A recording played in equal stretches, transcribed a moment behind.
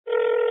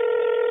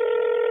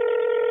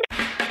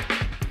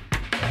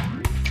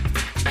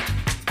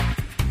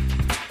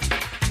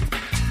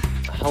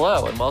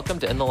Hello, and welcome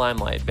to In the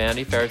Limelight,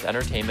 Vanity Fair's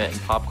entertainment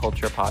and pop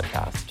culture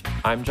podcast.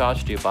 I'm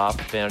Josh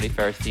Duboff, Vanity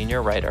Fair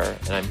senior writer,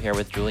 and I'm here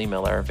with Julie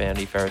Miller,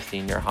 Vanity Fair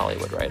senior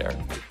Hollywood writer.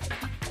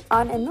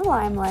 On In the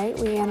Limelight,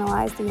 we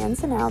analyze the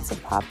ins and outs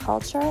of pop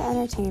culture,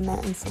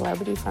 entertainment, and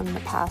celebrity from the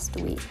past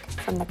week,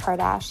 from the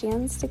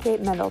Kardashians to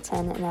Kate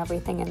Middleton and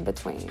everything in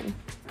between.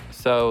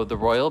 So the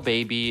royal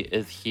baby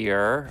is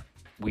here.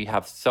 We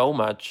have so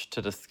much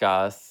to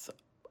discuss.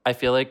 I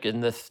feel like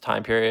in this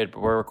time period,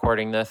 we're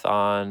recording this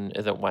on,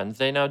 is it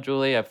Wednesday now,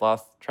 Julie? I've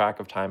lost track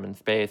of time and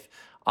space.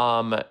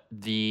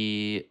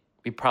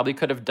 We probably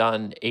could have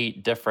done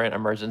 8 different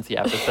emergency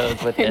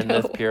episodes within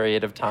this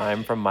period of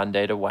time from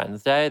Monday to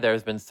Wednesday.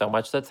 There's been so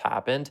much that's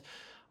happened.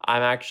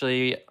 I'm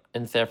actually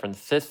in San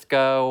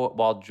Francisco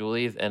while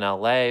Julie's in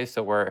LA,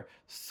 so we're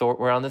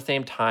on the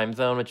same time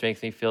zone, which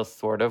makes me feel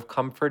sort of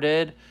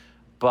comforted,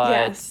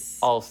 but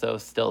also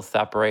still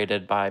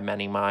separated by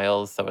many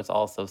miles, so it's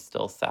also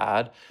still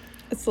sad.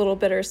 It's a little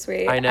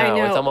bittersweet. I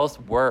know. It's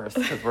almost worse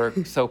because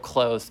we're so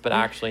close, but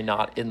actually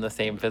not in the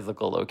same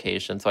physical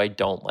location, so I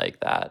don't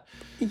like that.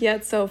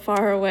 Yet so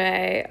far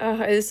away.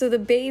 So the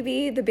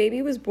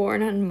baby was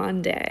born on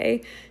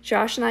Monday.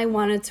 Josh and I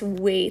wanted to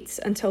wait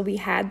until we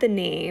had the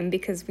name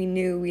because we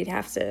knew we'd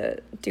have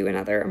to do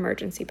another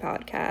emergency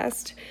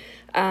podcast.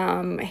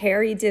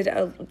 Harry did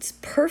a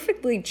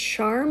perfectly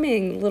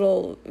charming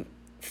little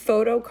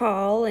photo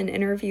call and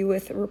interview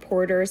with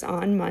reporters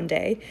on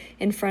Monday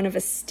in front of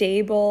a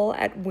stable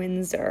at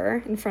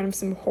Windsor, in front of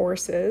some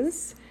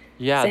horses.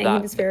 Yeah, saying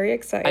he was very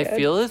excited. I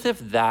feel as if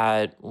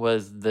that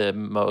was the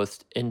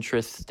most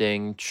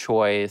interesting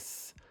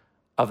choice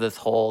of this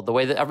whole, the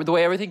way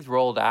everything's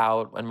rolled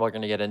out, and we're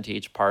going to get into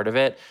each part of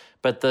it,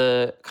 but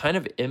the kind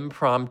of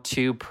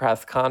impromptu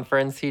press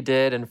conference he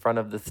did in front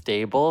of the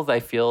stables,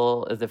 I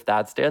feel as if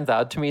that stands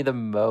out to me the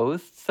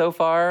most so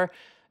far,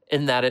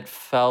 in that it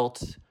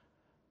felt,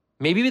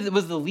 maybe it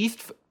was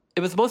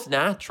the most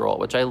natural,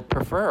 which I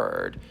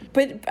preferred.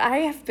 But I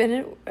have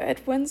been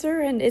at Windsor,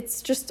 and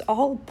it's just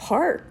all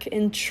park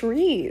and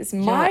trees,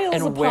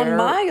 miles upon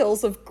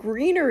miles of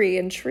greenery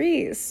and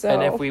trees. So.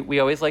 And if we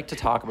always like to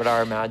talk about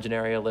our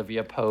imaginary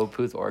Olivia Pope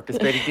who's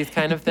orchestrating these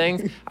kind of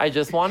things, I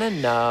just want to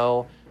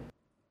know,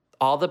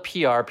 all the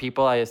PR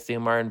people I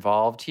assume are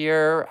involved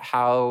here,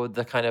 how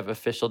the kind of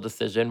official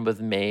decision was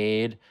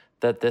made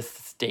that this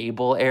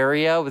stable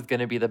area was going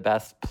to be the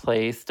best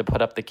place to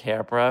put up the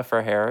camera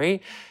for Harry.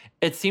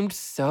 It seemed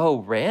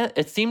so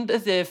it seemed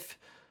as if,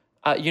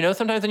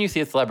 sometimes when you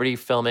see a celebrity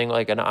filming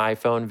like an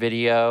iPhone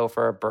video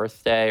for a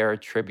birthday or a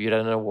tribute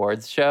at an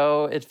awards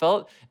show, it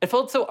felt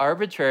so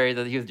arbitrary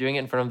that he was doing it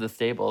in front of the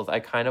stables. I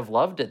kind of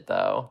loved it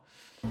though.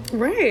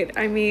 Right.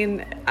 I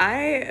mean,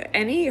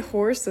 any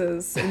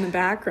horses in the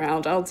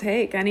background, I'll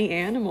take. Any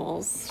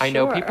animals. I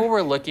know people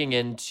were looking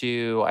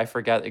into, I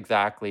forget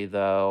exactly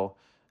though,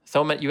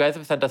 so many, you guys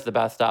have sent us the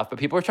best stuff, but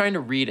people were trying to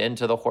read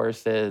into the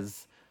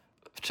horses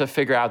to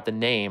figure out the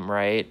name,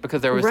 right?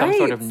 Because there was some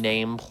sort of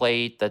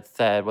nameplate that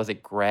said, was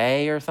it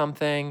Gray or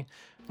something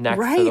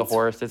next to the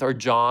horses? Or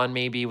John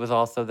maybe was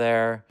also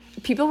there.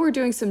 People were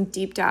doing some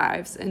deep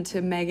dives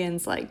into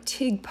Meghan's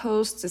Tig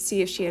post to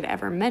see if she had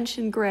ever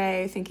mentioned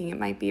Gray, thinking it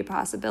might be a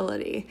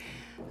possibility.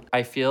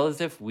 I feel as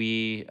if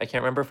I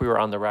can't remember if we were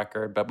on the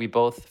record, but we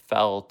both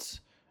felt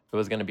it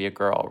was going to be a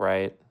girl,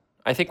 right?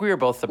 I think we were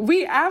both...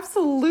 We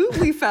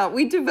absolutely felt.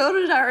 We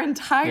devoted our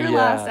entire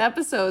last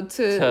episode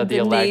to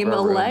the name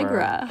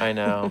Allegra. I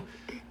know.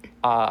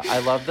 I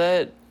love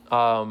that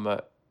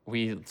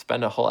we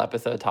spent a whole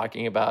episode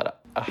talking about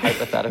a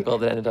hypothetical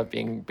that ended up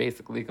being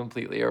basically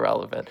completely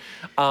irrelevant.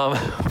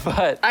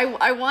 But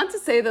I want to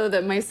say, though,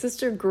 that my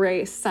sister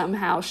Grace,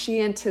 somehow, she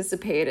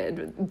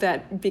anticipated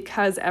that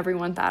because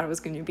everyone thought it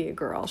was going to be a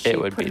girl, she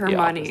put her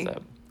money.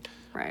 Opposite.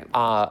 Right.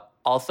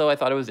 Also, I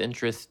thought it was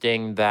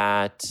interesting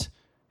that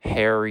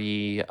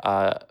Harry,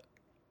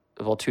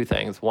 two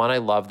things. One, I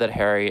love that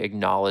Harry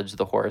acknowledged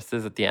the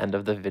horses at the end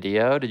of the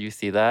video. Did you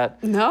see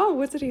that? No,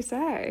 what did he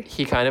say?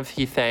 He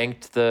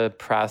thanked the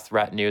press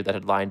retinue that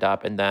had lined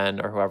up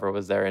or whoever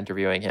was there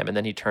interviewing him, and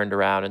then he turned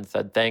around and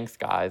said, "Thanks,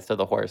 guys," to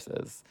the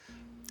horses.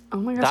 Oh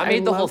my gosh, that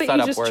made the whole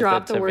setup worth it to me. You just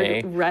dropped the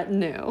word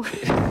retinue.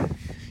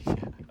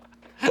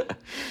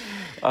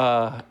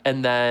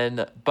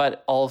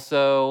 But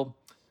also,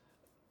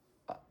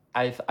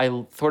 I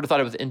sort of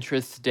thought it was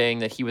interesting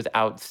that he was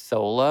out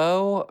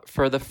solo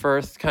for the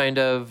first kind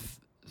of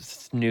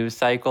news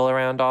cycle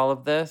around all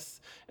of this.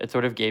 It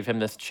sort of gave him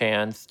this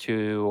chance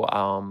to,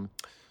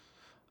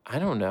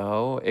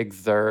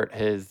 exert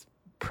his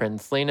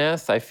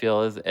princeliness. I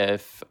feel as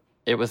if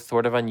it was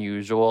sort of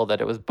unusual that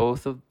it was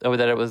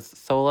that it was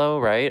solo,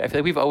 right? I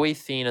feel like we've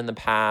always seen in the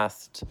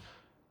past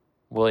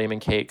William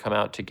and Kate come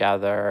out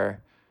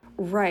together.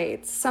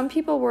 Right. Some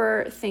people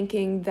were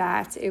thinking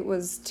that it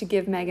was to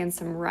give Meghan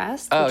some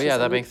rest. Oh, yeah,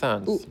 that makes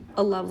sense.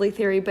 A lovely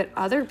theory. But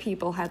other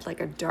people had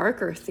a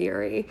darker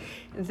theory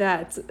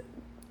that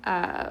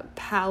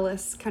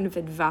palace kind of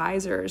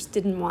advisors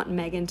didn't want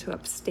Meghan to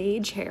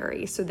upstage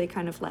Harry, so they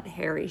kind of let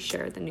Harry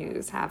share the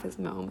news, have his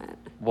moment.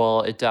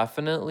 Well, it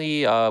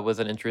definitely was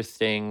an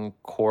interesting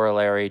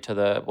corollary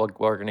to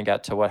we're going to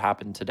get to what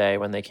happened today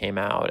when they came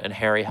out and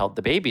Harry held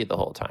the baby the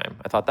whole time.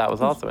 I thought that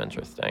was also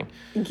interesting.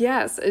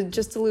 Yes,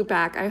 just to loop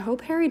back, I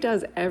hope Harry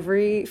does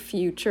every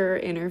future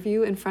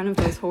interview in front of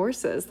those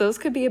horses. Those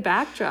could be a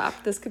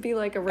backdrop. This could be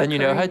like a recurring And you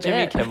know how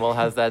Jimmy bit. Kimmel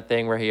has that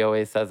thing where he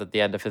always says at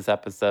the end of his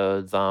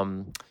episodes,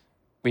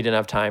 we didn't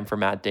have time for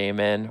Matt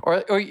Damon.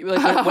 Or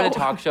like when a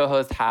talk show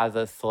host has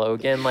a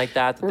slogan like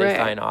that they Right.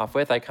 sign off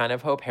with, I kind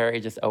of hope Harry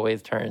just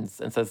always turns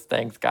and says,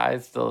 thanks,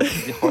 guys, to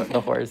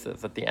the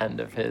horses at the end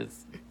of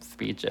his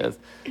speeches.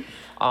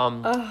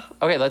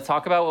 Okay, let's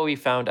talk about what we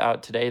found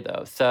out today,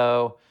 though.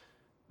 So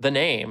the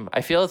name,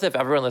 I feel as if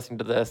everyone listening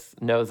to this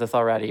knows this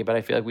already, but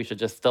I feel like we should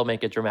just still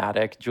make it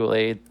dramatic.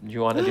 Julie, do you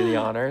want to do the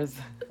honors?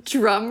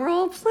 Drum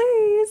roll,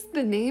 please.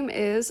 The name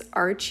is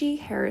Archie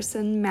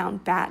Harrison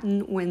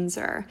Mountbatten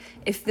Windsor.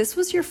 If this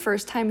was your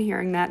first time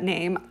hearing that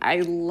name, I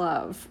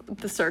love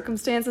the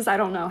circumstances. I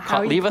don't know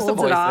how you Leave us a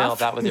pulled it voicemail off. if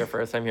that was your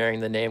first time hearing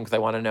the name, because I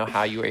want to know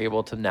how you were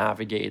able to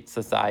navigate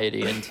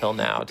society until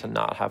now to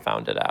not have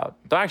found it out.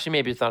 Though actually,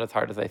 maybe it's not as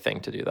hard as I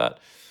think to do that.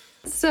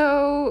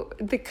 So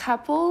the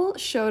couple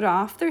showed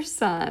off their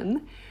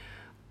son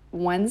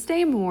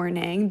Wednesday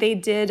morning. They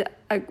did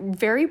a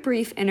very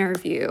brief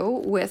interview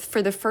with,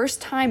 for the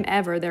first time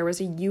ever, there was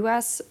a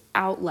U.S.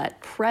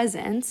 outlet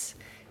present,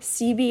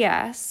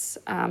 CBS.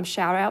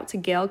 Shout out to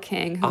Gayle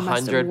King, who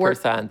must have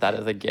worked. 100% that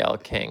is a Gayle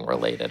King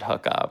related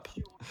hookup.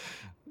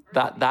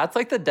 That's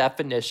like the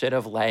definition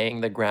of laying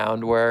the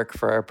groundwork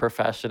for a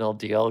professional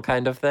deal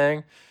kind of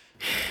thing.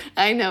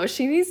 I know,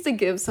 she needs to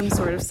give some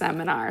sort of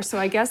seminar. So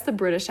I guess the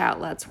British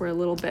outlets were a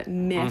little bit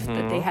miffed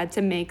that they had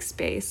to make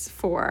space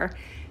for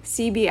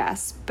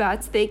CBS.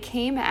 But they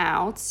came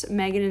out,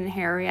 Meghan and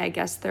Harry, I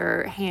guess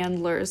their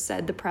handlers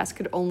said the press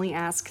could only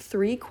ask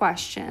 3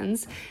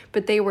 questions,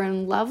 but they were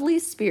in lovely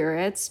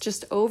spirits,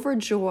 just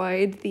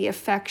overjoyed. The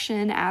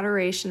affection,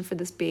 adoration for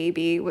this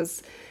baby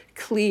was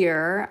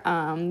clear.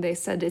 They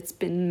said it's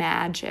been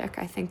magic.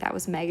 I think that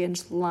was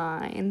Meghan's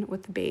line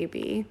with the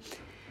baby.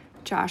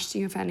 Josh, do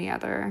you have any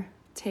other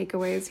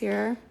takeaways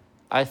here?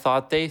 I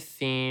thought they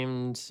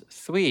seemed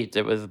sweet.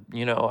 It was,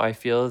 I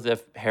feel as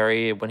if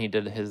Harry, when he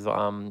did his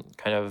kind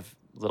of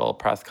little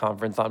press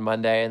conference on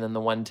Monday and then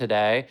the one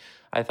today,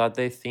 I thought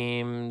they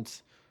seemed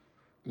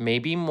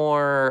maybe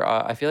more,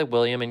 I feel like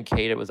William and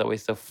Kate, it was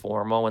always so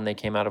formal when they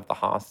came out of the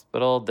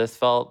hospital. This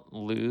felt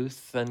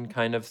loose and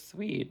kind of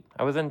sweet.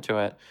 I was into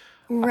it.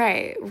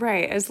 Right.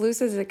 As loose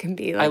as it can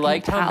be. Like I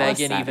liked in a how palace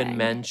Meghan even setting.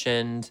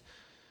 mentioned,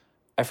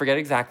 I forget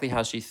exactly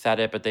how she said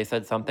it, but they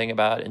said something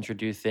about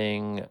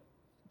introducing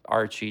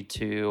Archie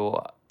to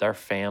their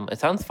family. It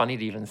sounds funny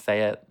to even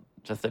say it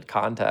just in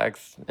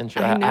context. I know.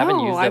 I haven't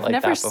used it I've like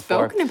never that before.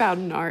 spoken about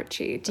an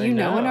Archie. Do you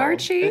know an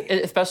Archie?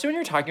 Especially when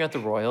you're talking about the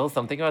royals,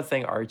 something about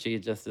saying Archie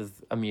just is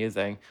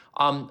amusing.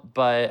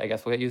 But I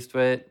guess we'll get used to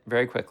it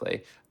very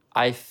quickly.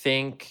 I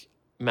think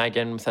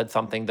Meghan said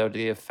something though to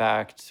the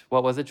effect,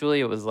 what was it,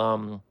 Julie? It was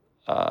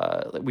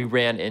we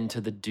ran into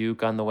the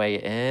Duke on the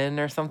way in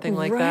or something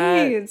like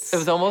that. Right. It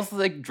was almost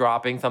like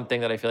dropping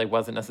something that I feel like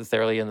wasn't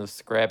necessarily in the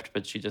script,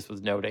 but she just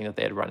was noting that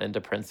they had run into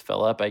Prince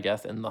Philip, I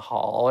guess, in the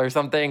hall or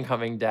something,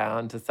 coming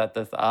down to set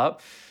this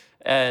up.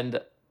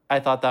 And I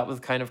thought that was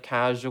kind of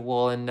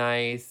casual and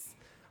nice.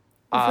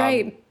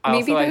 Right.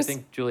 Also, I there's-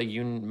 think, Julie,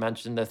 you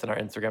mentioned this in our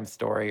Instagram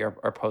story or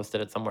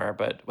posted it somewhere,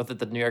 but was it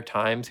the New York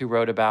Times who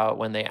wrote about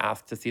when they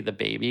asked to see the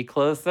baby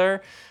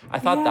closer? I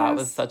thought that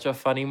was Yes. such a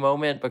funny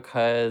moment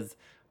because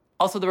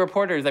also the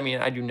reporters, I mean,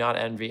 I do not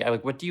envy.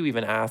 What do you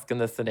even ask in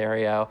this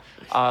scenario?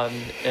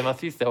 It must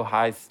be so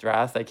high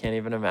stress. I can't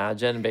even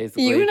imagine,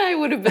 basically. You and I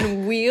would have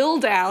been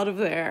wheeled out of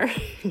there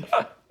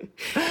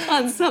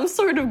on some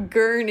sort of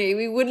gurney.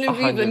 We wouldn't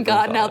have even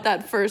gotten 100%. out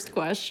that first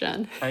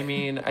question. I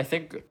mean, I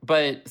think,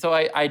 but so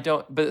I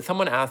don't, but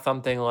someone asked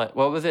something like,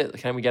 what was it?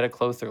 Can we get a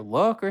closer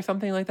look or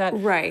something like that?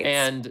 Right.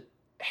 And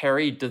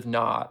Harry does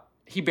not,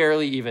 he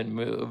barely even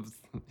moves.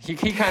 He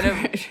kind of,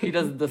 he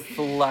does the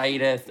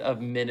slightest of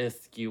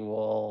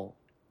minuscule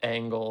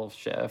angle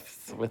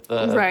shifts with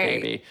the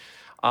Right. baby.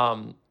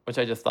 Which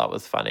I just thought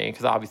was funny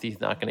because obviously he's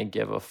not going to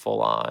give a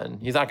full on.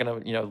 He's not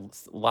going to,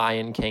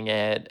 Lion King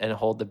it and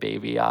hold the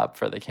baby up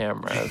for the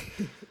cameras.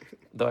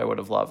 Though I would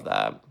have loved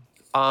that.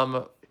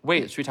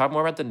 Wait, should we talk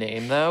more about the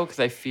name though? Because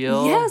I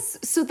feel Yes.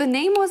 So the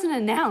name wasn't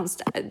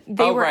announced.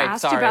 They were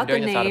asked Sorry, about I'm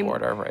doing the this out of name.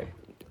 order. Right.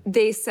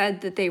 They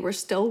said that they were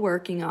still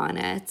working on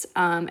it.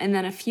 And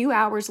then a few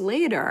hours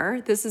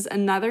later, this is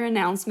another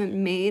announcement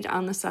made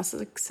on the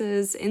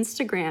Sussex's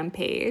Instagram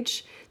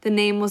page. The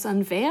name was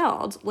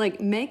unveiled. Like,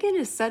 Meghan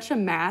is such a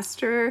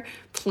master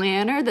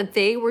planner that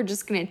they were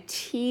just going to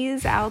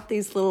tease out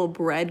these little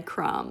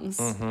breadcrumbs.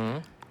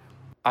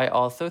 I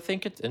also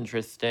think it's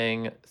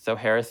interesting. So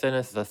Harrison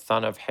is the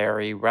son of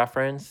Harry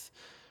reference.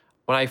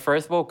 When I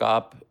first woke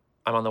up,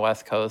 I'm on the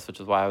West Coast, which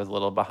is why I was a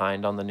little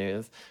behind on the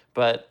news.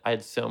 But I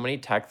had so many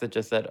texts that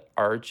just said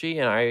Archie,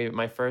 and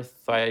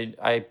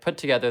I put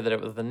together that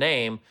it was the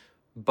name,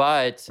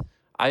 but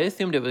I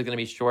assumed it was going to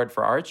be short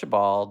for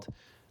Archibald.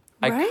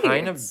 I kind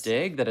Right. of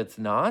dig that it's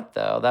not,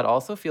 though. That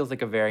also feels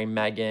like a very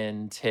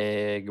Megan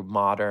Tig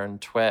modern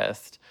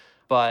twist.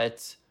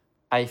 But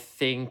I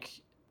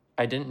think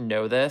I didn't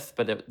know this,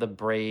 but the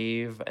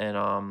brave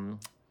and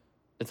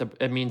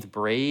it means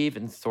brave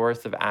and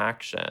source of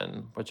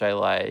action, which I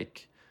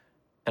like.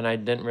 And I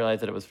didn't realize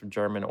that it was from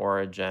German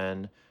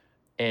origin.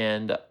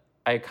 And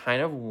I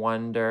kind of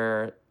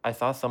wonder, I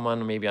saw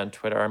someone maybe on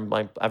Twitter, I'm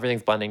like,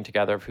 everything's blending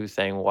together of who's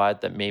saying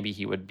what, that maybe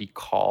he would be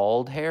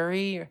called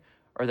Harry,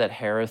 or that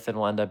Harrison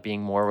will end up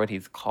being more what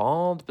he's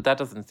called, but that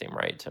doesn't seem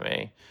right to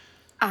me.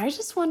 I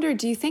just wonder,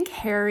 do you think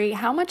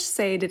how much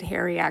say did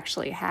Harry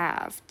actually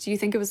have? Do you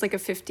think it was like a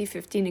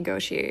 50-50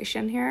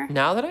 negotiation here?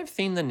 Now that I've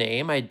seen the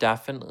name, I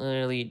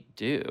definitely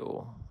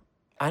do.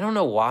 I don't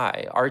know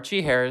why.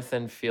 Archie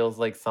Harrison feels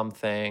like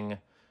something,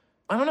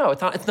 I don't know,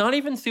 it's not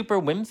even super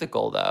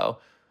whimsical though.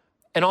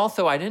 And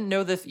also, I didn't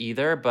know this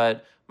either,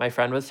 but my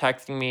friend was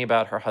texting me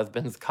about her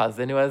husband's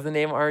cousin who has the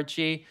name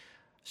Archie.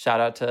 Shout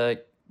out to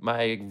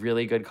my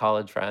really good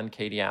college friend,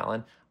 Katie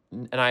Allen.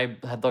 And I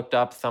had looked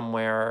up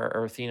somewhere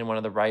or seen in one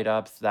of the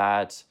write-ups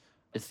that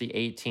it's the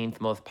 18th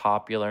most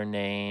popular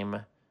name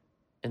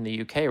in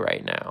the UK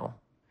right now.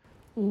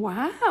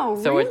 Wow,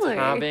 So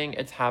really?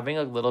 it's having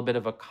a little bit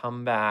of a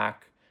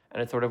comeback,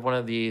 and it's sort of one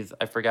of these,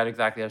 I forget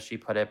exactly how she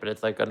put it, but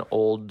it's like an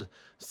old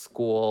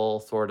school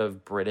sort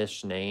of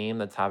British name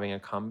that's having a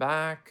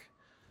comeback.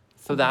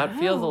 So that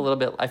feels a Wow. little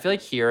bit, I feel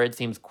like here it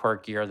seems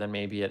quirkier than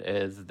maybe it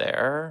is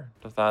there.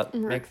 Does that R-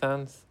 make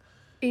sense?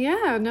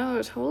 Yeah, no,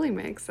 it totally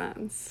makes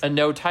sense. And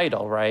no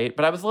title, right?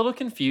 But I was a little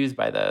confused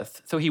by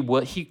this. So he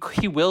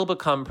will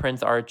become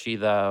Prince Archie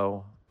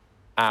though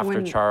after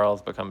When,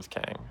 Charles becomes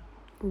king.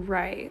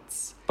 right.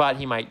 But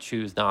he might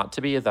choose not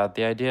to be. Is that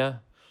the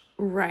idea?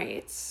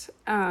 Right.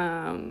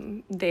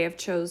 Harry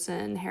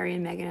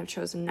and Meghan have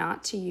chosen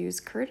not to use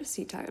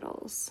courtesy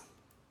titles.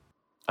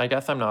 I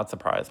guess I'm not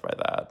surprised by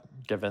that,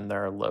 given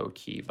their low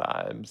key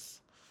vibes.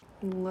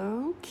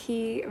 Low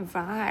key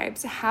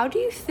vibes. How do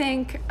you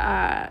think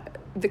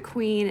the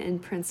Queen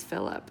and Prince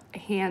Philip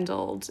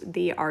handled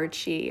the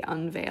Archie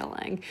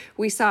unveiling?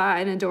 We saw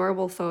an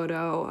adorable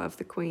photo of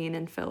the Queen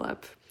and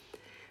Philip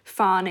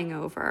fawning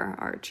over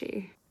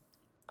Archie.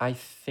 I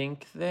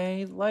think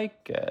they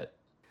like it.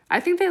 I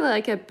think they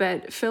like it,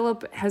 but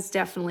Philip has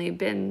definitely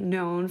been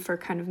known for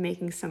kind of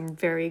making some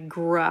very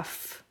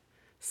gruff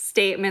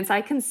statements.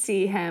 I can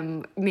see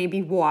him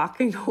maybe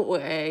walking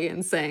away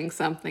and saying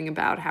something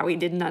about how he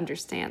didn't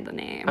understand the I'm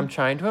name.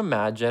 trying to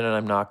imagine, and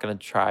I'm not going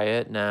to try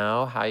it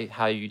now,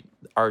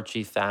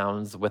 Archie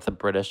sounds with a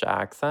British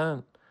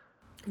accent.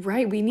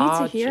 Right, we need to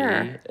Archie.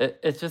 hear.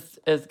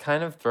 It's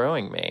kind of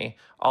throwing me.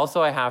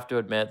 Also, I have to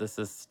admit, this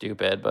is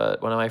stupid,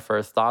 but one of my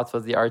first thoughts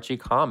was the Archie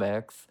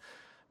comics,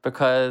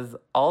 because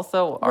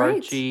also Right.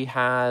 Archie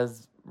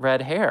has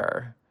red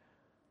hair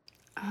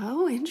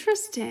Oh,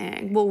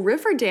 interesting. Well,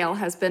 Riverdale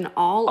has been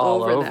all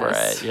all over over it.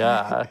 this.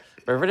 Yeah.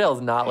 Riverdale's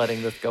not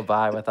letting this go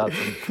by without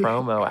some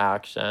promo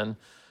action.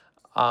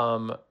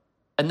 Um,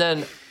 and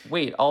then,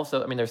 wait,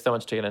 also, I mean, there's so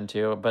much to get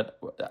into, but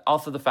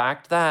also the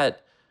fact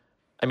that,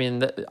 I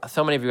mean,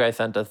 so many of you guys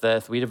sent us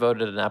this. We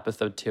devoted an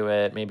episode to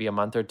it maybe a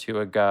month or two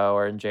ago,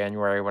 or in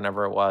January,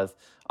 whenever it was.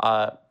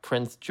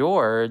 Prince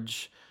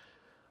George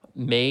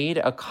made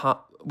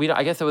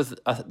I guess it was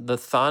the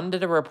Sun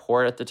did a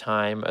report at the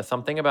time,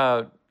 something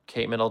about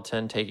Kate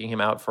Middleton taking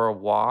him out for a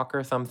walk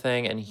or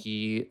something, and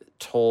he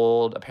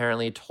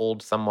apparently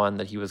told someone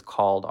that he was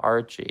called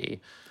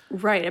Archie.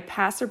 Right,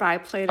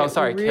 Oh,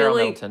 sorry, Carol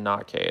Middleton,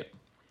 not Kate.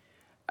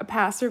 a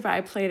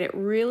passerby played it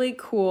really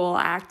cool,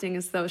 acting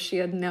as though she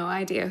had no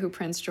idea who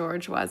Prince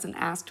George was and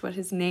asked what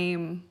his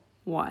name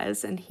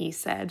was, and he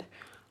said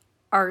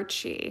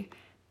Archie.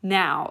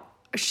 Now,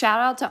 shout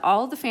out to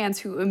all the fans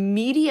who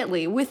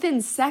immediately,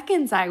 within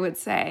seconds, I would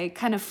say,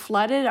 kind of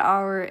flooded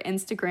our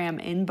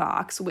Instagram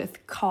inbox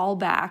with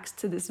callbacks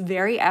to this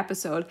very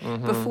episode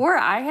Mm-hmm. before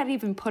I had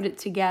even put it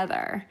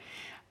together.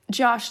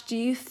 Josh, do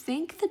you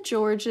think that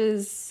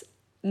George's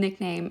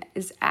nickname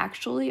is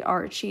actually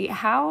Archie?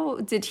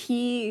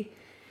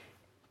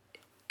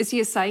 Is he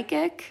a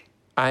psychic?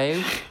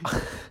 I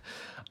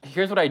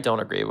Here's what I don't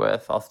agree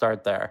with. I'll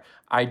start there.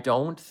 I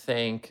don't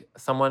think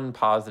someone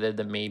posited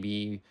that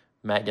maybe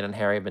Meghan and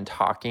Harry have been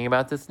talking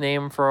about this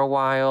name for a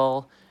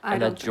while I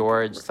and that don't think that.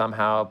 George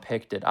somehow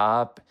picked it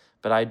up.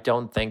 But I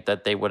don't think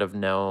that they would have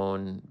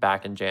known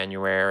back in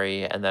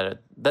January, and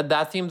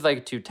that seems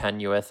like too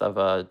tenuous of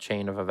a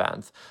chain of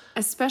events.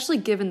 Especially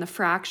given the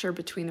fracture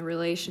between the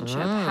relationship.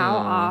 How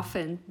Mm,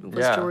 often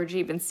was yeah. George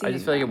even I just seeing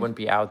feel like it them? wouldn't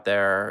be out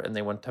there and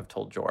they wouldn't have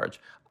told George.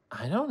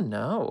 I don't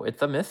know.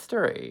 It's a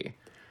mystery.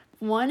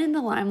 One in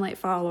the Limelight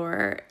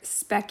follower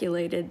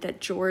speculated that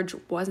George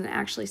wasn't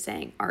actually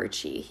saying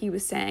Archie. He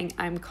was saying,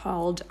 I'm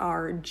called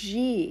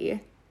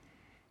RG,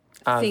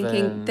 As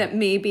thinking in, that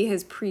maybe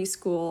his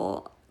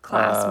preschool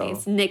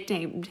classmates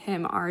nicknamed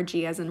him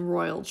RG as in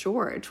Royal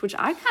George, which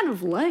I kind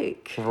of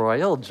like.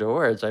 Royal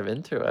George, I'm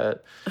into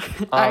it.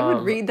 I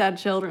would read that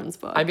children's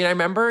book. I mean, I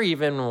remember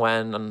even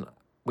when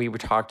we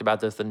talked about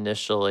this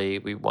initially,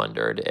 we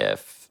wondered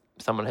if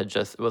someone had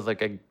just, it was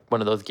like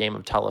one of those game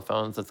of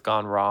telephones that's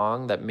gone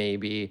wrong, that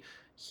maybe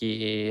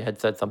he had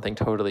said something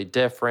totally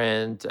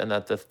different, and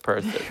that this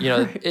person,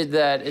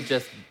 that it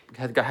just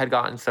had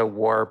gotten so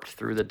warped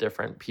through the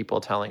different people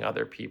telling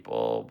other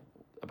people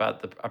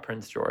about a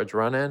Prince George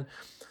run-in.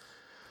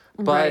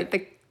 But,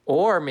 right.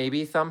 Or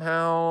maybe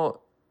somehow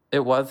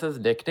it was his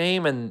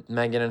nickname, and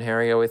Meghan and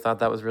Harry always thought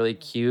that was really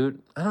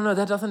cute. I don't know.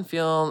 That doesn't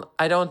feel...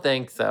 I don't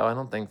think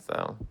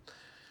so.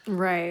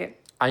 Right.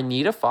 I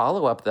need a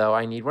follow-up, though.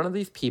 I need one of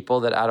these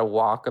people that at a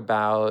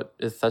walkabout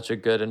is such a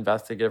good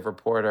investigative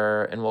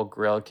reporter and will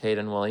grill Kate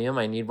and William.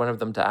 I need one of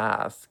them to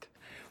ask.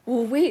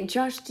 Well, wait,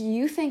 Josh, do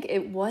you think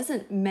it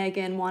wasn't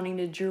Meghan wanting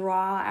to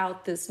draw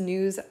out this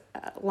news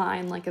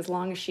line like as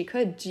long as she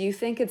could? Do you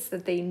think it's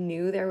that they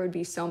knew there would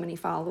be so many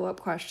follow-up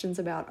questions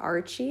about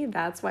Archie?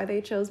 That's why they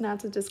chose not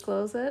to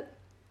disclose it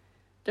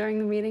during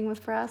the meeting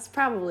with press?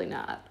 Probably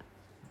not.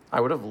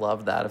 I would have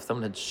loved that if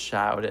someone had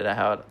shouted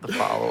out the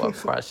follow-up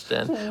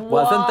question.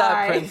 Wasn't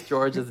that Prince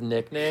George's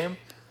nickname?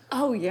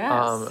 Oh,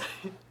 yes.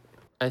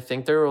 I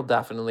think there will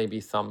definitely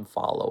be some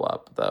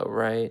follow-up, though,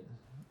 right?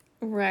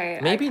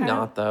 Right. Maybe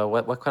not, though.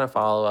 What kind of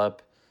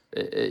follow-up?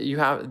 You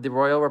have the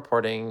royal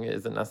reporting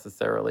isn't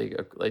necessarily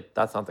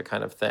that's not the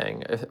kind of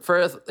thing.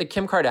 For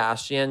Kim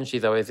Kardashian,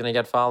 she's always going to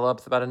get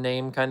follow-ups about a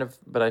name, kind of,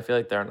 but I feel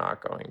like they're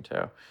not going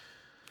to.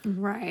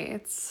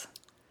 Right.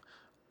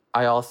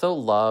 I also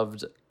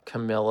loved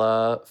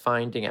Camilla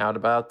finding out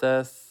about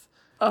this.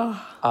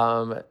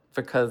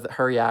 Because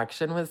her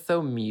reaction was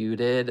so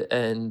muted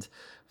and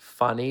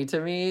funny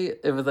to me.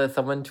 It was that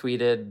someone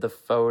tweeted the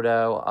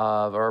photo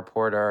of a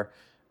reporter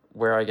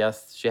where I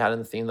guess she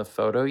hadn't seen the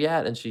photo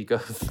yet, and she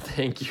goes,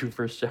 "Thank you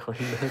for showing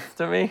this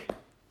to me."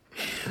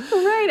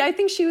 Right. I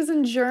think she was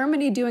in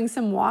Germany doing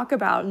some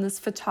walkabout, and this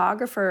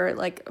photographer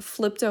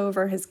flipped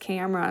over his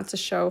camera to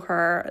show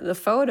her the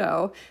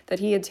photo that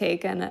he had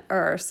taken,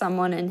 or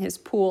someone in his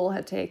pool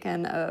had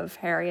taken, of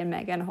Harry and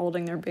Meghan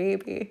holding their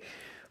baby.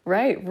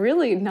 Right.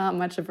 Really not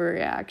much of a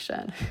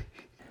reaction.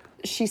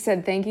 She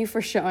said, "Thank you for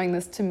showing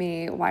this to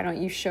me. Why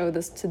don't you show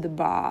this to the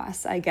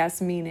boss?" I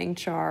guess meaning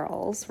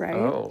Charles, right?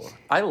 Oh,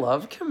 I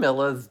love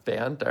Camilla's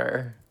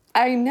banter.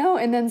 I know.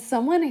 And then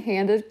someone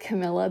handed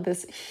Camilla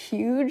this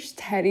huge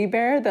teddy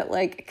bear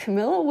that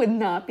Camilla would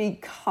not be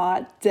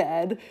caught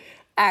dead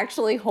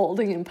actually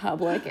holding in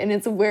public. And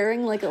it's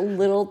wearing a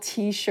little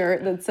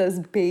t-shirt that says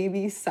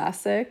Baby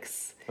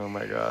Sussex. Oh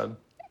my God.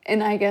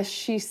 And I guess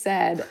she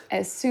said,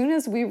 "As soon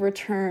as we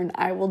return,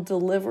 I will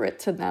deliver it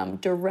to them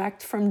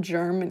direct from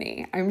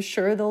Germany. I'm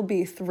sure they'll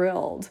be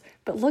thrilled."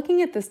 But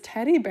looking at this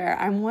teddy bear,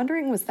 I'm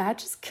wondering, was that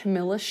just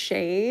Camilla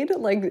shade?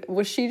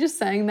 Was she just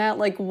saying that?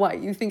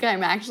 What, you think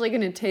I'm actually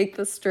going to take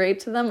this straight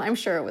to them? I'm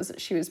sure it was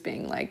she was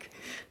being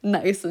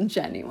nice and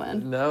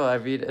genuine. No, I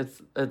mean,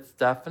 it's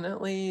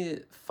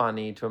definitely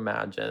funny to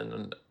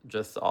imagine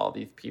just all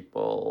these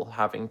people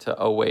having to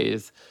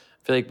always...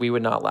 I feel like we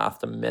would not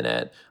last a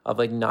minute of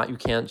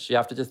you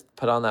have to just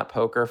put on that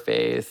poker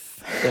face.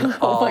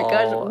 Oh my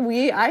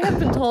gosh, I have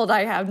been told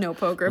I have no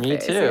poker face. Me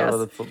too.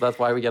 Yes. That's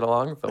why we get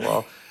along so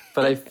well.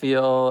 But I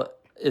feel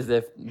as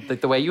if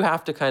the way you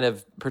have to kind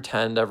of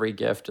pretend every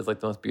gift is the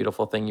most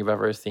beautiful thing you've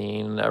ever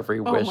seen.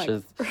 Every wish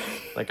is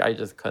I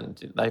just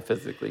couldn't I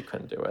physically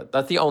couldn't do it.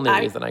 That's the only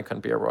reason I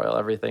couldn't be a royal.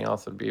 Everything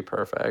else would be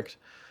perfect.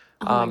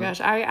 Oh my gosh,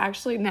 I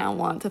actually now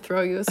want to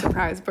throw you a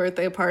surprise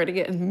birthday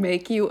party and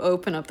make you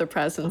open up the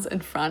presents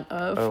in front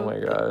of... Oh my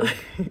God.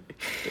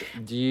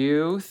 Do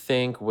you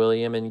think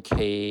William and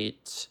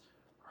Kate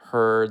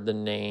heard the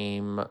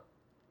name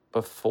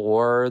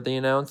before the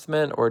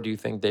announcement, or do you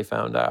think they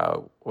found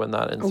out when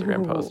that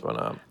Instagram post went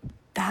up?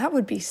 That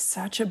would be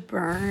such a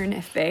burn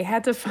if they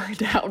had to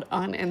find out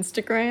on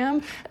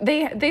Instagram.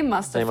 They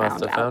must have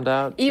found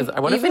out. I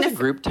wonder if there's a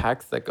group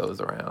text that goes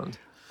around.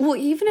 Well,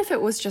 even if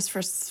it was just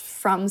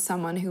from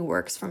someone who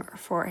works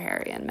for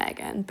Harry and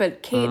Meghan.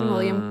 But Kate and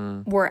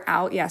William were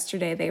out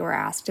yesterday. They were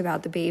asked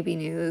about the baby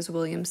news.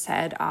 William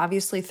said,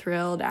 obviously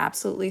thrilled,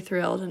 absolutely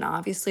thrilled, and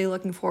obviously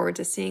looking forward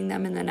to seeing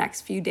them in the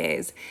next few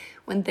days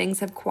when things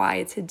have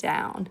quieted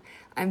down.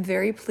 I'm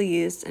very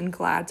pleased and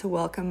glad to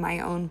welcome my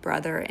own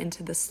brother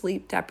into the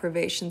sleep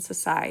deprivation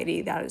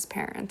society that is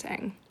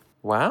parenting.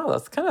 Wow,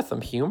 that's kind of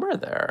some humor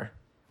there.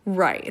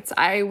 Right.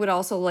 I would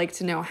also like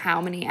to know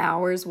how many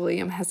hours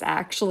William has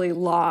actually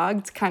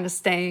logged, kind of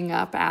staying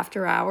up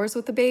after hours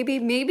with the baby.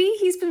 Maybe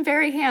he's been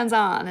very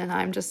hands-on, and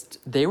I'm just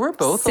They were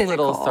both cynical.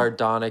 A little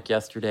sardonic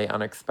yesterday,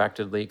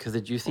 unexpectedly, because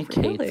did you see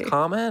Kate's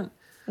comment?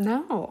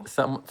 No.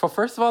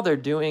 First of all,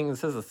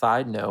 this is a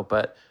side note,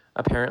 but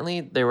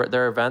apparently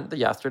their event that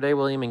yesterday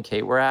William and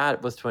Kate were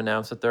at was to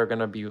announce that they're going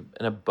to be in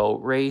a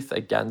boat race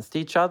against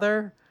each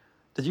other.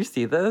 Did you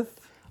see this?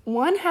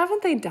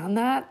 Haven't they done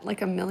that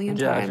a million times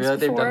before? Yeah, I feel like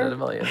before? they've done it a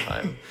million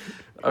times.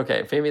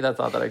 Okay, maybe that's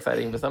not that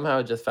exciting, but somehow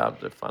I just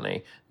found it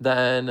funny.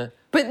 Then,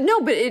 But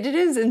no, but it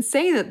is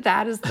insane that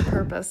that is the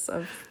purpose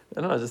of.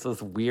 I don't know, it just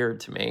was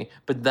weird to me.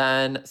 But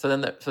then, so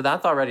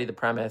that's already the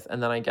premise.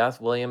 And then I guess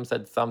William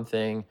said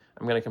something,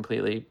 I'm going to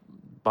completely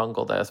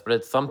bungle this, but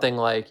it's something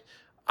like,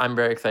 I'm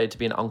very excited to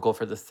be an uncle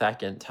for the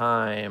second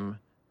time,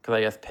 because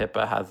I guess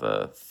Pippa has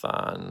a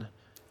son.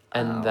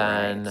 And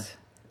then Right.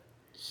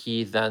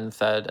 he then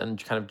said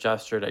and kind of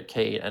gestured at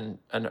Kate, and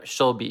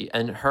she'll be,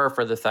 and her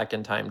for the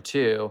second time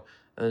too.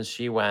 And then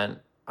she went,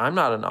 I'm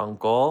not an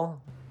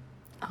uncle.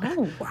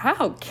 Oh,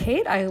 wow,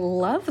 Kate, I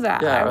love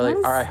that. Yeah, I or like,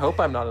 want or I to, hope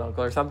I'm not an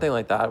uncle, or something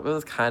like that. It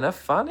was kind of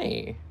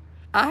funny.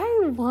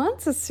 I want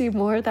to see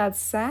more of that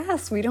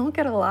sass. We don't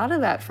get a lot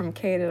of that from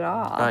Kate at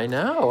all. I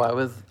know.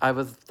 I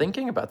was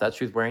thinking about that.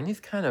 She was wearing these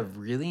kind of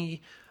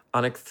really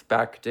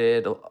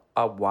unexpected,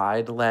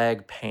 wide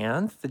leg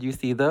pants. Did you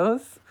see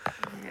those?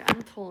 Yeah,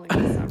 I'm pulling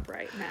this up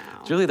right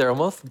now. Julie, they're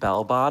almost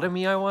bell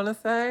bottomy, I want to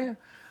say.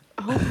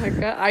 Oh my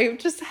God, I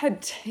just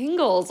had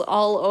tingles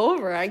all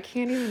over. I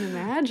can't even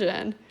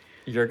imagine.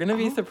 You're gonna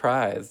be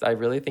surprised. I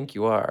really think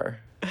you are.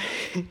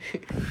 Let's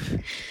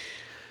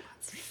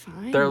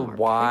find They're more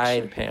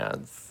wide pictures.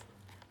 pants.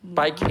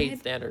 By Kate Wide?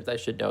 standards, I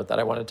should note that.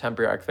 I want to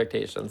temper your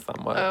expectations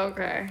somewhat.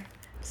 Okay.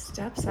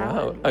 Steps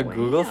out. Wow, in a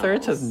Google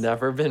search has Wales.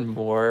 never been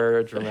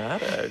more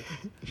dramatic.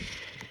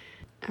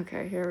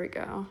 Okay, here we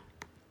go.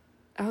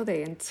 Oh,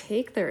 they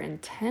take their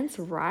intense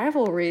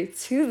rivalry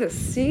to the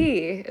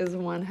sea is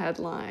one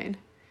headline.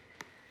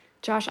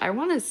 Josh, I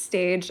want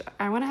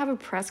to have a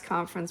press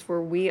conference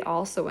where we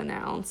also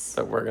announce.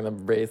 So we're gonna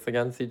race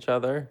against each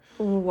other.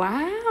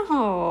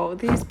 Wow,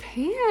 these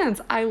pants.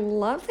 I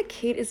love that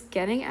Kate is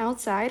getting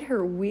outside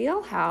her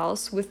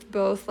wheelhouse with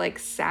both like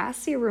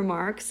sassy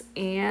remarks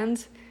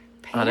and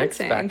panting.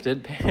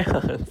 Unexpected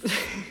pants.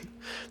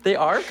 They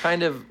are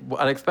kind of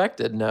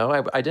unexpected, no?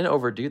 I didn't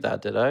overdo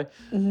that, did I?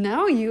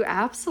 No, you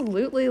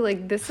absolutely,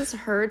 like, this is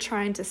her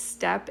trying to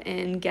step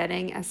in,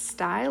 getting as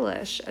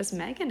stylish as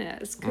Megan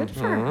is. Good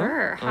for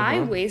her.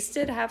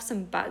 High-waisted, have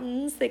some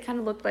buttons. They kind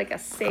of look like a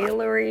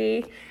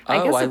sailory.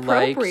 I guess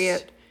appropriate.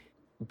 Liked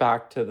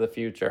Back to the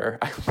Future.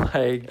 I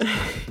liked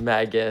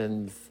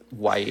Megan's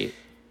white,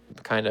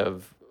 kind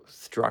of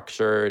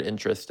structured,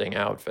 interesting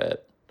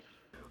outfit.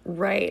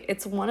 Right.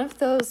 It's one of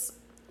those,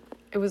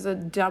 it was a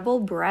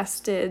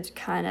double-breasted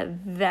kind of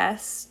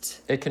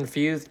vest It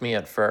confused me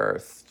at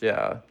first,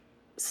 yeah.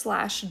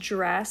 /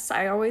 dress.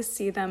 I always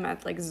see them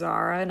at like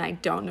Zara, and I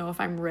don't know if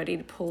I'm ready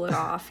to pull it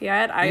off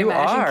yet. I You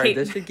imagine are. Kate.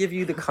 This should give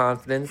you the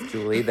confidence,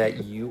 Julie,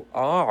 that you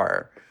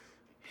are.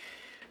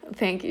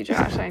 Thank you,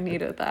 Josh. I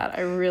needed that.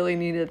 I really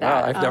needed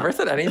Wow, that. I've never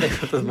said anything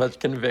with as much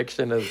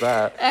conviction as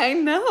that. I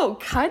know.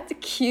 Cut to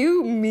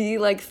cue me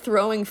like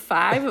throwing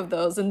 5 of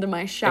those into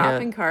my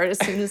shopping cart as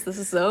soon as this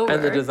is over.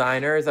 And the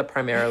designer is I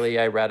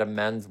read a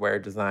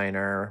menswear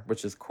designer,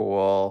 which is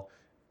cool,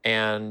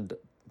 and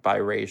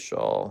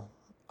biracial.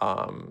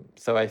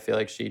 So I feel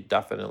like she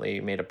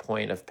definitely made a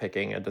point of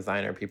picking a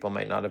designer people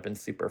might not have been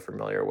super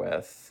familiar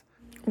with.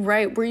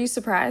 Right. Were you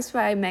surprised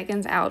by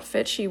Megan's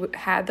outfit? She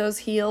had those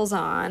heels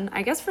on.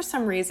 I guess for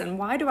some reason,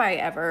 why do I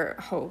ever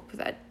hope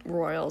that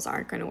royals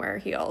aren't going to wear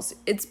heels?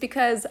 It's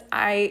because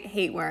I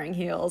hate wearing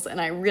heels, and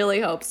I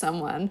really hope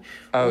someone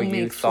will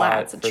make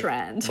flats a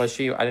trend. Was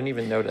she? I didn't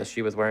even notice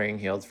she was wearing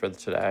heels for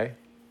today.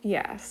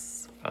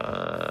 Yes.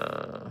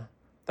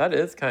 That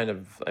is kind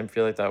of. I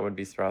feel like that would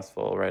be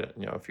stressful, right?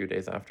 A few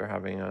days after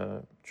having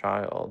a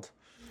child.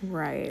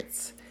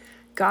 Right.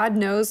 God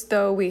knows,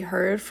 though, we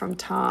heard from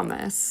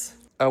Thomas.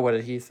 Oh, what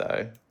did he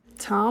say?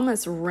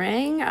 Thomas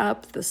rang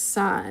up the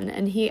son,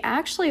 and he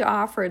actually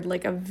offered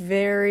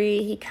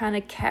he kind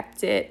of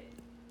kept it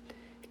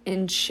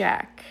in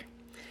check.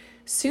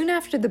 Soon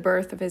after the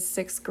birth of his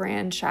 6th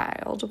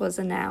grandchild was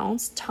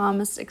announced,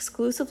 Thomas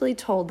exclusively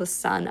told the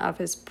son of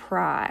his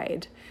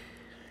pride.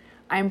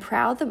 I am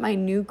proud that my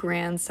new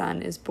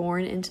grandson is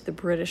born into the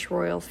British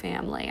royal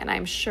family, and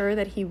I'm sure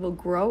that he will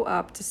grow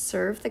up to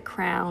serve the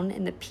crown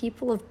and the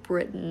people of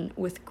Britain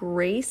with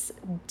grace,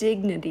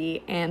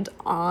 dignity, and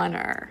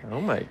honor.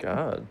 Oh my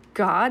God.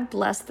 God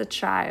bless the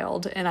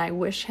child, and I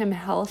wish him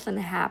health and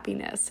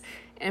happiness.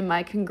 And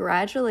my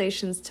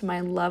congratulations to my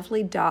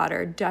lovely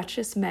daughter,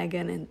 Duchess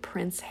Meghan and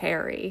Prince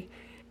Harry.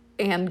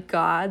 And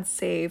God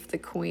save the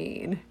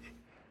Queen.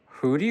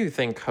 Who do you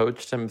think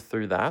coached him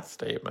through that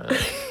statement?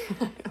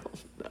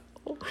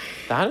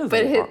 That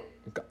is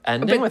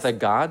ending with a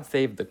God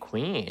save the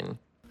Queen.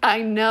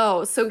 I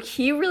know. So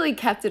he really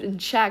kept it in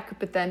check,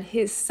 but then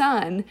his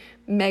son,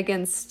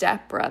 Meghan's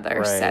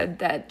stepbrother, said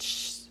that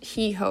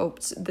he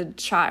hoped the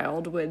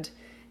child would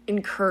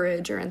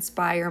encourage or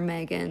inspire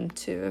Meghan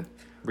to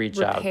reach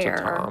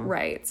repair out to Tom.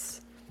 Right.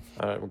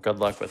 Good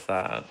luck with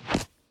that.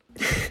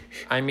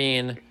 I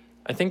mean,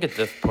 I think at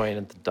this point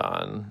it's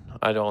done.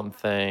 I don't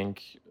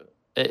think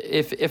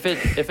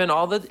if in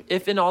all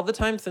the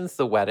time since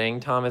the wedding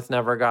Thomas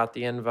never got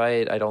the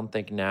invite, I don't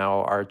think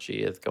now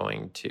Archie is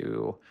going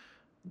to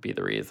be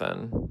the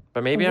reason.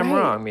 But maybe I'm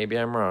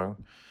wrong.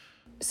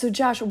 So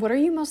Josh, what are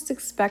you most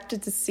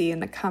expected to see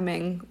in the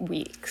coming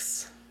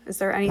weeks? Is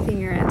there anything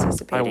you're I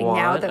anticipating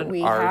now want that an we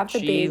have the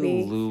Archie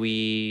baby?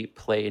 Louis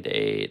play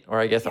date,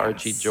 or I guess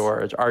Archie Yes.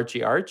 George,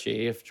 Archie,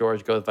 if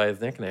George goes by his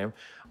nickname.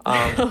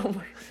 Um,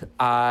 Oh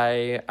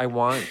my. I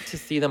want to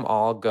see them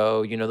all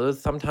go. You know,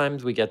 those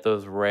sometimes we get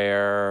those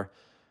rare.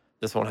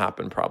 This won't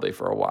happen probably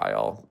for a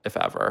while, if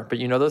ever. But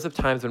you know, those are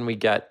times when we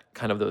get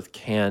kind of those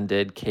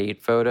candid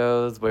Kate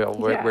photos where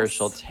Yes.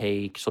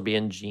 she'll be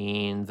in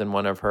jeans and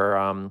one of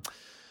her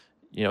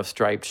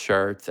striped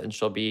shirts, and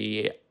she'll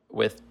be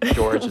with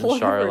George and One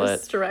of her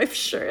Charlotte. striped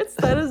shirts.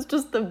 That is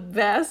just the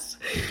best.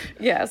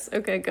 Yes.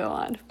 Okay, go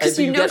on. Because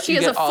But you know she you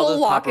has a get all full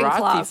those walk-in paparazzi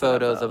closet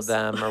photos of of those.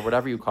 them, or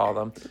whatever you call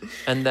them.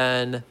 And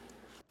then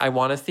I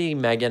want to see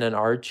Meghan and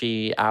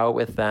Archie out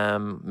with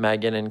them,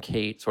 Meghan and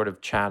Kate sort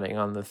of chatting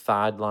on the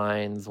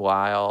sidelines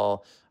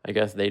while I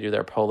guess they do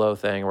their polo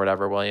thing or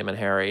whatever, William and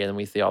Harry, and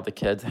we see all the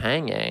kids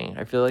hanging.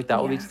 I feel like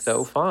that will be so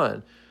Yes.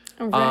 fun.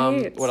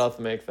 Right. What else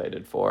am I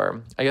excited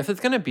for? I guess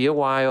it's gonna be a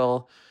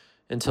while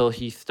until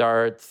he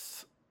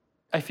starts.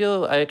 I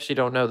actually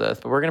don't know this,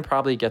 but we're gonna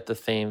probably get the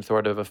same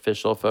sort of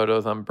official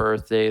photos on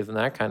birthdays and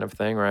that kind of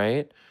thing,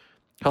 right?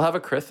 He'll have a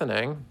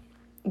christening.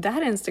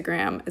 That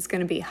Instagram is going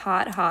to be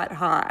hot, hot,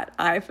 hot,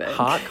 I think.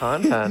 Hot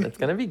content. It's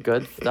gonna be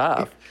good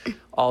stuff.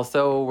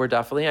 Also,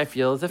 I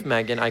feel as if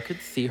Meghan, I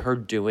could see her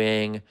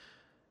doing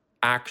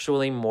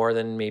actually more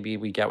than maybe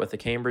we get with the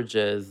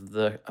Cambridges,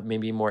 the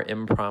maybe more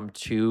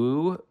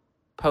impromptu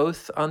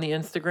posts on the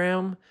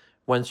Instagram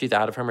when she's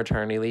out of her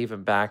maternity leave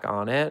and back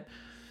on it.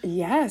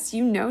 Yes,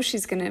 you know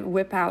she's going to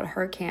whip out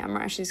her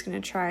camera. She's going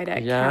to try to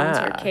counter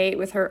Yeah. Kate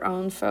with her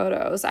own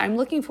photos. I'm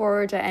looking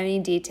forward to any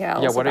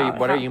details Yeah, about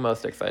what are you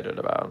most excited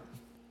about?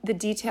 the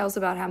details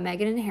about how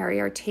Meghan and Harry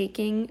are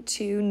taking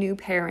to new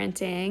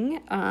parenting.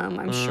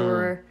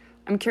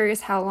 I'm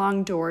curious how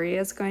long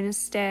Doria is going to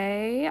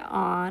stay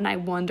on. I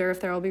wonder if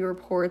there will be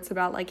reports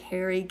about like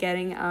Harry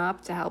getting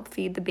up to help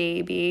feed the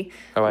baby.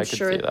 Oh, I'm I could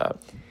sure see that.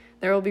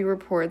 there will be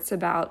reports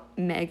about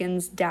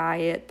Meghan's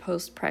diet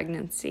post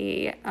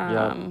pregnancy.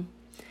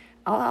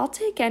 I'll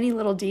take any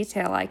little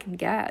detail I can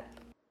get.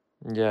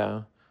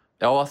 Yeah.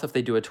 Oh, also, if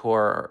they do a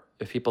tour,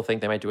 if people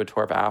think they might do a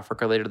tour of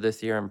Africa later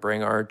this year and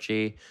bring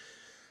Archie.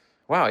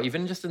 Wow,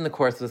 even just in the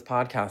course of this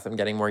podcast, I'm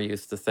getting more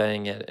used to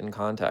saying it in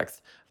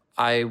context.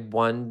 I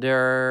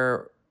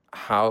wonder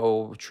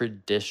how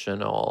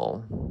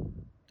traditional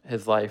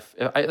his life.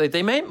 Like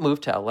they might move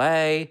to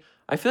LA.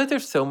 I feel like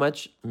there's so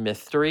much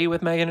mystery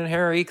with Meghan and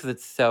Harry because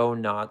it's so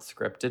not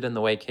scripted in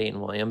the way Kate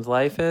and William's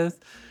life is.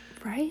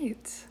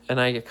 Right. And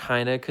I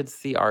kind of could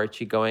see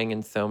Archie going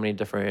in so many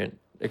different.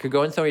 It could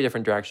go in so many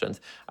different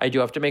directions. I do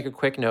have to make a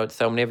quick note.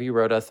 So many of you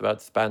wrote us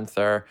about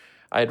Spencer.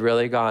 I had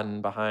really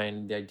gotten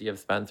behind the idea of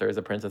Spencer as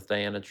a Princess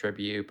Diana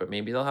tribute, but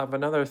maybe they'll have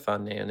another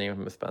son and name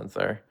him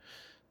Spencer.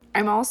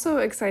 I'm also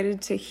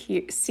excited to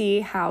see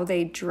how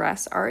they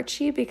dress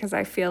Archie because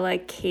I feel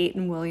like Kate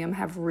and William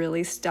have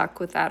really stuck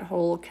with that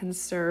whole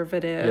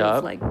conservative,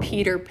 Yep. like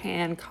Peter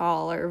Pan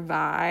collar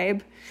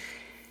vibe.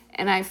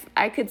 And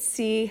I could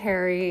see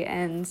Harry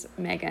and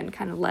Meghan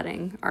kind of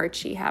letting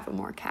Archie have a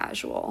more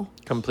casual.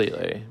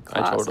 Completely.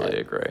 I Closet. totally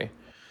agree.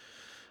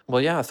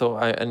 Well, yeah.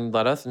 And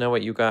let us know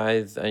what you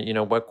guys,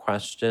 what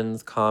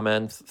questions,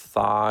 comments,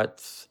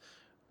 thoughts,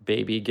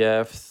 baby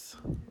gifts.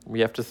 We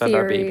have to send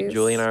our baby. Theories.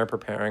 Julie and I are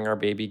preparing our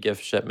baby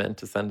gift shipment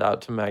to send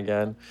out to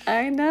Meghan.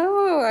 I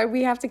know.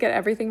 We have to get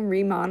everything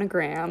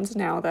remonogrammed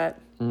now that.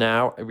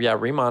 Now, yeah,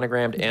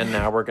 remonogrammed, and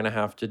now we're gonna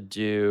have to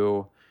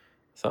do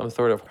some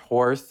sort of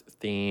horse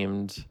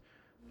themed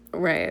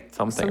Right.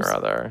 something or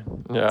other.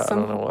 Yeah, I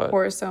don't know what.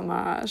 Horse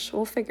homage.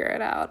 We'll figure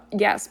it out.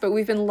 Yes, but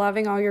we've been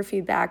loving all your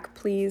feedback.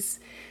 Please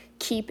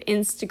keep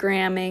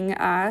Instagramming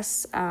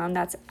us.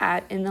 That's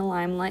at In the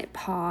Limelight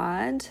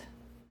Pod.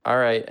 All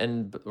right,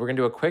 and we're gonna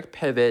do a quick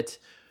pivot.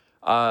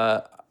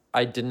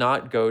 I did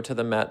not go to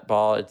the Met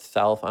Ball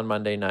itself on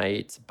Monday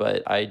night,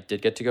 but I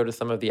did get to go to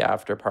some of the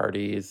after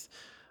parties.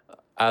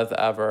 As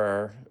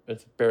ever,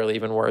 it's barely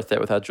even worth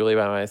it without Julie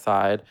by my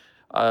side.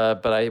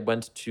 But I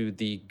went to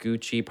the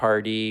Gucci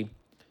party,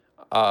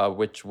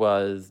 which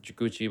was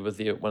Gucci was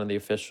one of the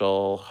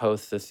official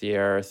hosts this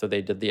year. So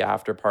they did the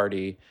after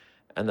party,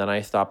 and then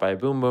I stopped by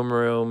Boom Boom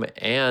Room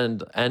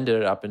and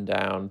ended Up and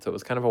Down. So it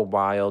was kind of a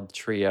wild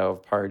trio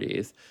of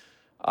parties.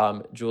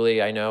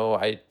 Julie, I know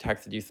I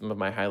texted you some of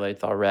my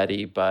highlights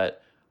already,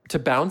 but to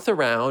bounce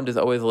around is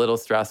always a little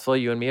stressful.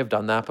 You and me have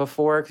done that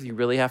before because you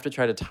really have to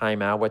try to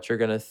time out what you're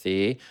going to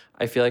see.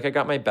 I feel like I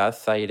got my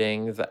best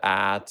sightings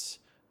at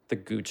the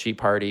Gucci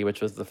party,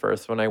 which was the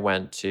first one I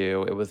went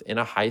to. It was in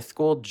a high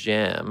school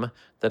gym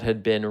that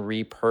had been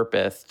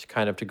repurposed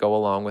kind of to go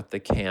along with the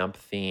camp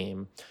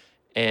theme.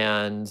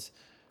 And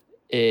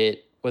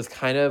it was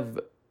kind of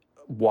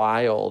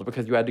wild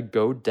because you had to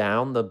go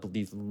down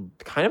these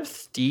kind of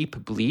steep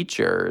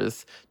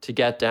bleachers to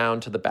get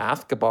down to the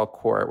basketball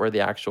court where the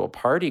actual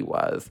party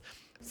was.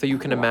 So you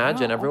can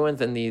imagine Wow.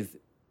 everyone's in these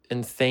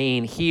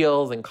insane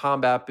heels and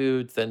combat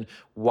boots and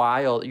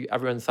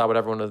everyone saw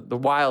the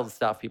wild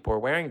stuff people were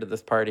wearing to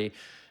this party.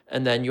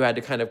 And then you had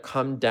to kind of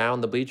come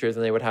down the bleachers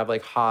and they would have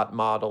like hot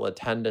model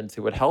attendants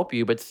who would help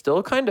you, but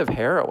still kind of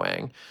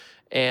harrowing.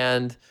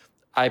 And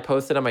I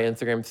posted on my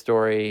Instagram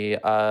story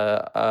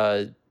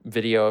a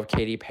video of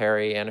Katy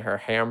Perry and her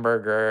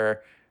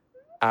hamburger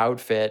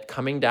outfit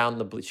coming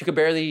down she could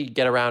barely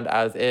get around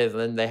as is,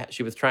 and then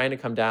she was trying to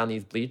come down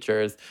these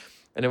bleachers,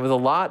 and it was a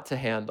lot to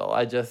handle.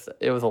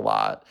 It was a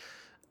lot.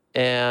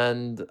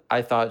 And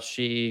I thought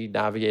she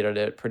navigated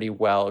it pretty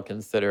well,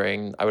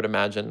 considering I would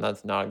imagine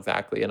that's not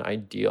exactly an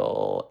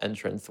ideal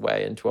entrance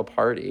way into a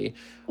party.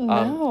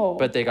 No.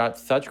 But they got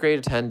such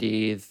great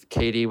attendees.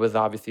 Katie was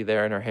obviously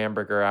there in her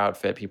hamburger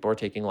outfit. People were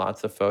taking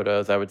lots of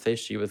photos. I would say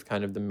she was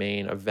kind of the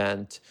main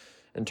event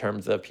in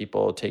terms of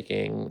people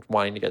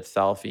wanting to get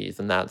selfies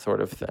and that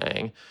sort of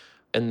thing.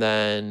 And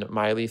then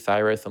Miley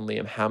Cyrus and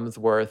Liam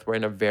Hemsworth were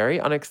in a very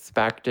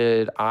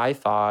unexpected, I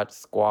thought,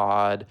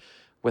 squad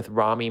with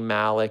Rami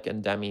Malek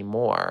and Demi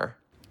Moore.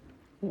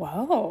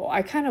 Whoa,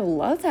 I kind of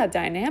love that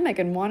dynamic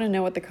and want to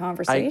know what the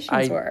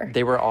conversations were.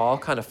 They were all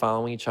kind of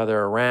following each other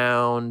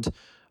around.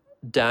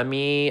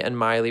 Demi and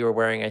Miley were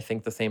wearing, I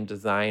think, the same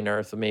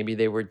designer, so maybe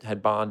they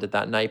had bonded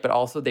that night. But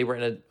also, they were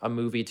in a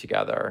movie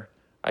together.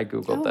 I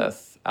Googled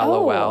this.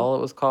 LOL, it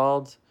was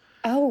called.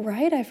 Oh,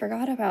 right. I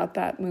forgot about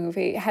that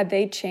movie. Had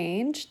they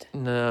changed?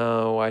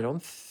 No, I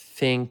don't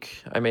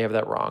think. I may have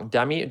that wrong.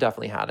 Demi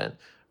definitely hadn't.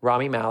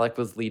 Rami Malek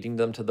was leading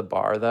them to the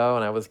bar, though,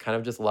 and I was kind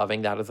of just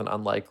loving that as an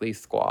unlikely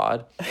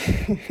squad.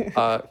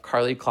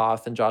 Karlie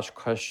Kloss and Josh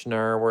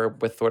Kushner were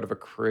with sort of a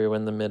crew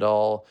in the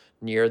middle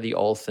near the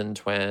Olsen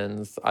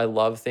twins. I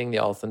love seeing the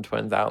Olsen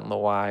twins out in the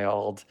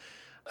wild.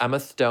 Emma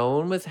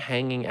Stone was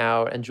hanging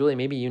out, and Julie,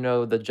 maybe you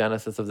know the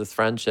genesis of this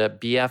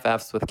friendship,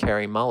 BFFs with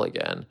Carey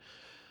Mulligan.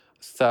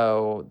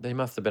 So they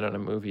must have been in a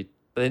movie.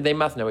 They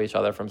must know each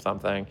other from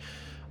something.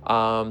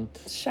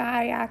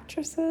 Shy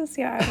actresses?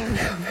 Yeah, I don't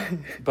know.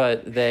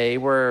 But they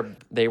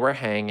were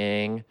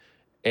hanging,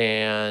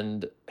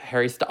 and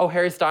Harry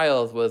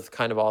Styles was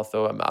kind of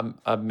also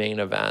a main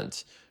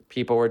event.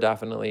 People were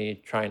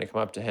definitely trying to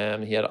come up to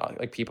him. He had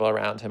like people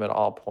around him at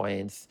all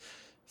points.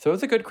 So it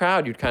was a good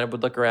crowd. You kind of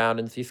would look around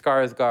and see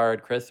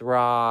Skarsgård, Chris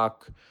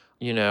Rock.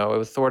 You know, it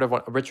was sort of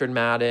Richard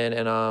Madden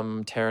and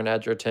Taron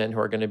Egerton, who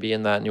are going to be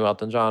in that new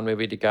Elton John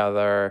movie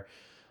together.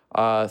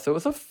 So it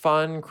was a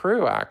fun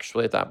crew,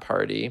 actually, at that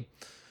party.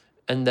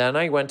 And then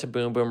I went to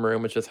Boom Boom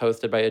Room, which is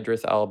hosted by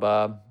Idris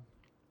Elba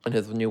and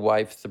his new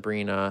wife,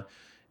 Sabrina.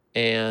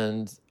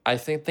 And I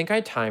think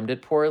I timed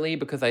it poorly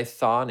because I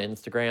saw on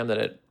Instagram that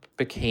it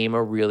became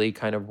a really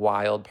kind of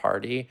wild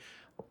party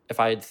if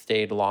I had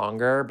stayed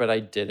longer, but I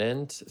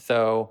didn't.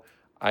 So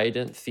I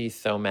didn't see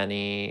so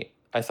many.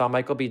 I saw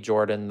Michael B.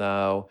 Jordan,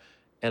 though,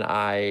 and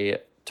I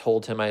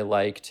told him I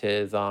liked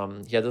his,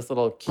 he had this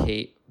little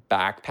cape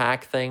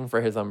backpack thing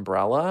for his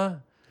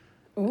umbrella.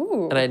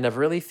 Ooh. And I'd never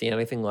really seen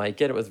anything like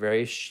it. It was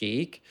very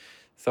chic.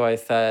 So I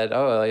said,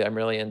 I'm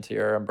really into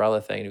your umbrella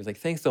thing. And he was like,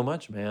 thanks so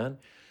much, man.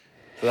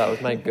 So that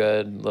was my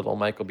good little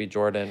Michael B.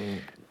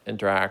 Jordan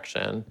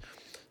interaction.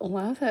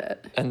 Love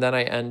it. And then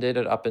I ended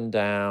at Up and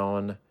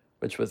Down,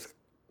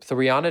 so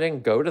Rihanna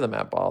didn't go to the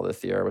Met Ball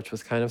this year, which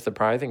was kind of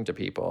surprising to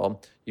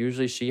people.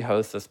 Usually she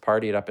hosts this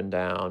party at Up and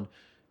Down.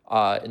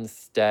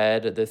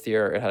 Instead, this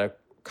year it had a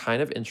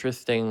kind of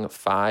interesting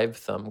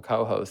five-some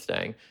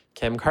co-hosting.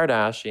 Kim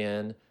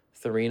Kardashian,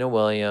 Serena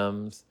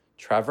Williams,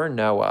 Trevor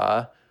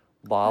Noah,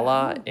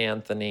 Lala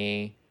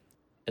Anthony,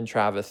 and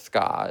Travis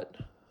Scott.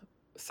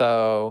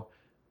 So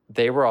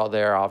they were all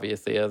there,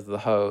 obviously, as the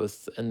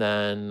hosts. And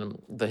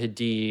then the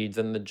Hadids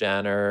and the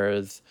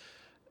Jenners.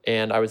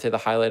 And I would say the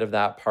highlight of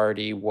that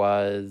party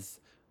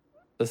was,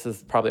 this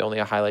is probably only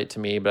a highlight to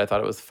me, but I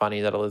thought it was funny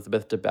that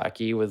Elizabeth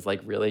Debicki was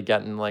like really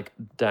getting like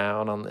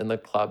down in the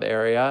club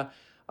area.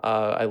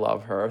 I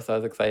love her, so I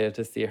was excited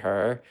to see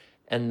her.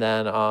 And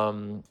then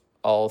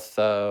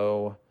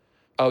also,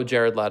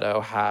 Jared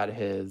Leto had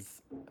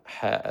his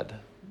head.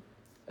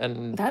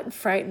 And that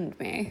frightened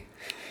me.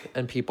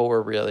 And people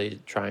were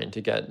really trying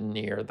to get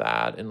near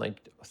that and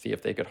like see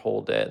if they could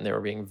hold it. And they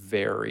were being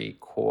very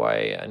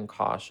coy and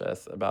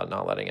cautious about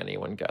not letting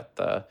anyone get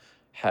the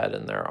head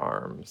in their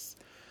arms.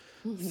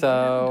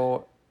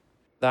 So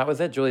that was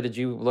it. Julie, did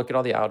you look at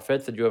all the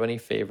outfits? Did you have any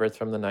favorites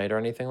from the night or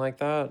anything like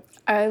that?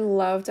 I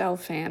loved Elle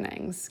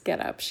Fanning's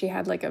getup. She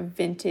had like a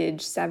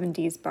vintage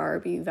 70s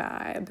Barbie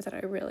vibe that I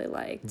really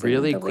liked.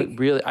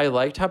 Really, I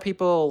liked how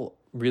people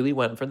really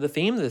went for the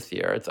theme this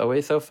year. It's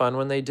always so fun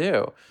when they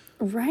do.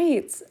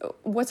 Right.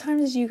 What time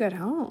did you get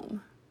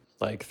home?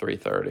 Like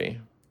 3:30.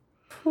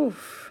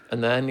 Oof.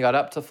 And then got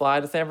up to fly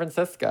to San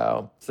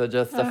Francisco. So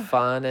just a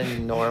fun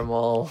and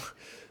normal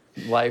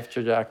life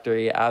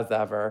trajectory as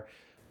ever.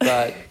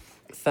 But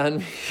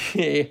send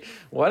me,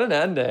 what an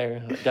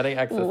ending. Getting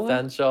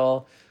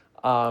existential.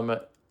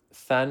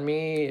 Send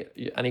me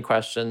any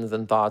questions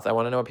and thoughts. I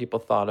want to know what people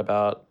thought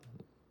about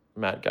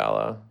Met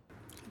Gala.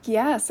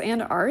 Yes,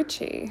 and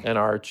Archie.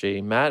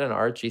 Matt and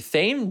Archie.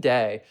 Same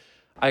day.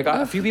 I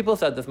got a few people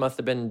said this must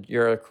have been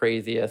your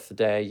craziest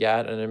day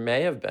yet, and it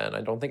may have been.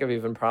 I don't think I've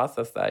even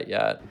processed that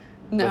yet.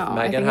 No, with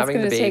Megan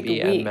having the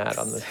baby and Matt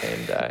on the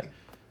same day.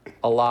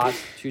 A lot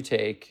to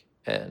take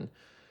in.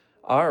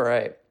 All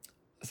right.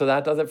 So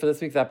that does it for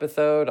this week's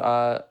episode.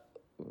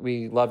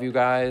 We love you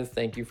guys.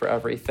 Thank you for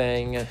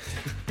everything.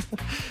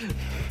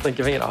 Like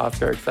giving an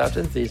Oscar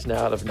acceptance each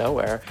now out of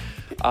nowhere.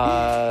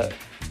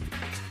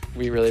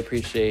 We really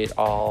appreciate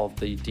all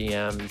the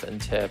DMs and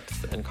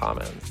tips and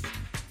comments.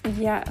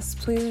 Yes,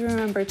 please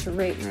remember to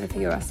rate and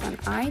review us on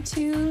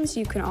iTunes.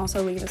 You can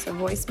also leave us a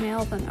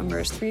voicemail. The number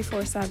is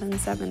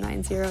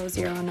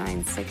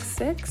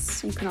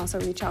 347-790-0966. You can also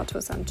reach out to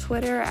us on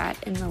Twitter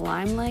at In the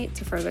Limelight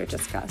to further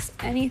discuss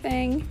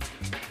anything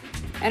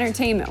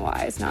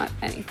entertainment-wise, not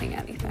anything.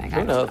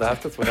 Who knows?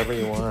 Ask us whatever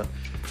you want.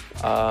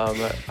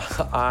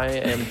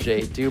 I am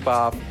Jay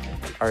Duboff.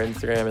 Our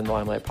Instagram In the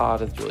Limelight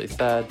Pod, as Julie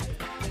said.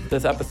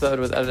 This episode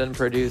was edited and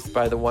produced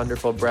by the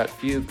wonderful Brett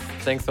Fuchs.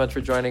 Thanks so much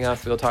for joining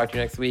us. We'll talk to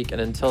you next week. And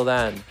until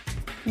then,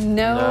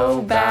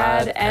 no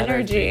bad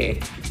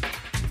energy.